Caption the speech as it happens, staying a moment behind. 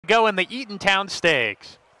Go in the Eatontown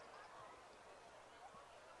Stakes.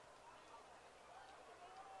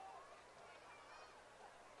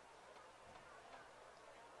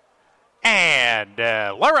 And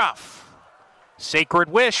Larough. Sacred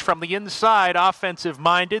Wish from the inside,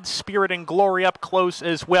 offensive-minded. Spirit and Glory up close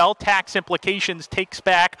as well. Tax Implications takes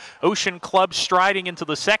back. Ocean Club striding into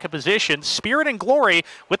the second position. Spirit and Glory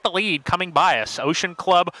with the lead coming by us. Ocean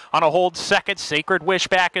Club on a hold second. Sacred Wish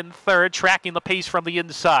back in third, tracking the pace from the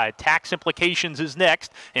inside. Tax Implications is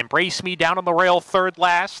next. Embrace Me down on the rail third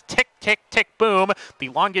last. Tick, tick, tick, boom. The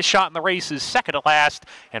longest shot in the race is second to last.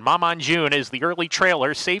 And Monmouth is the early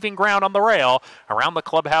trailer, saving ground on the rail. Around the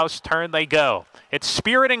clubhouse turn they go. It's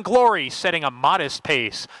Spirit and Glory setting a modest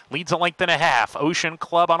pace. Leads a length and a half. Ocean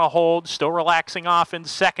Club on a hold, still relaxing off in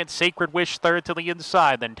second. Sacred Wish third to the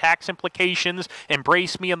inside. Then Tax Implications,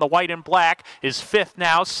 Embrace Me in the white and black is fifth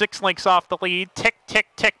now. 6 lengths off the lead. Tick, tick,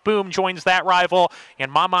 tick, boom joins that rival.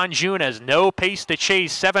 And Monmouth has no pace to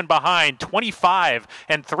chase. 7 behind. 25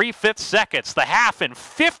 and 3/5 seconds. The half in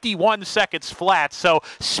 51 seconds flat. So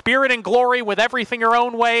Spirit and Glory with everything her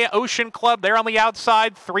own way. Ocean Club there on the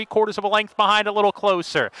outside. 3/4 of a length behind, a little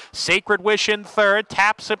closer. Sacred Wish in third.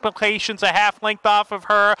 Tax Implications a half length off of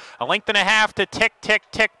her. A length and a half to tick, tick,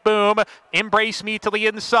 tick, boom. Embrace Me to the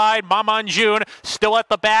inside. Monmouth still at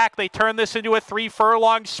the back. They turn this into a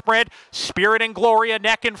 3-furlong sprint. Spirit and Glory a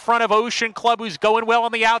neck in front of Ocean Club, who's going well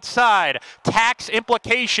on the outside. Tax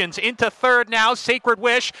Implications into third now. Sacred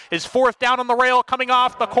Wish is fourth down on the rail coming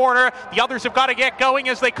off the corner. The others have got to get going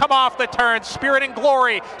as they come off the turn. Spirit and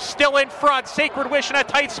Glory still in front. Sacred Wish in a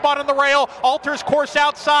tight spot on the rail. Alters course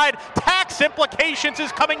outside. Tax Implications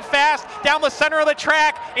is coming fast down the center of the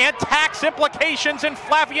track. And Tax Implications and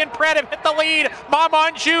Flavian Pratt have hit the lead.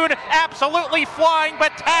 Monmouth absolutely flying,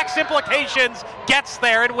 but Tax Implications gets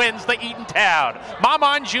there and wins the Eatontown.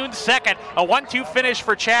 Monmouth second. A 1-2 finish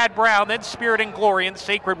for Chad Brown. Then Spirit and Glory and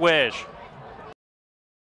Sacred Wish.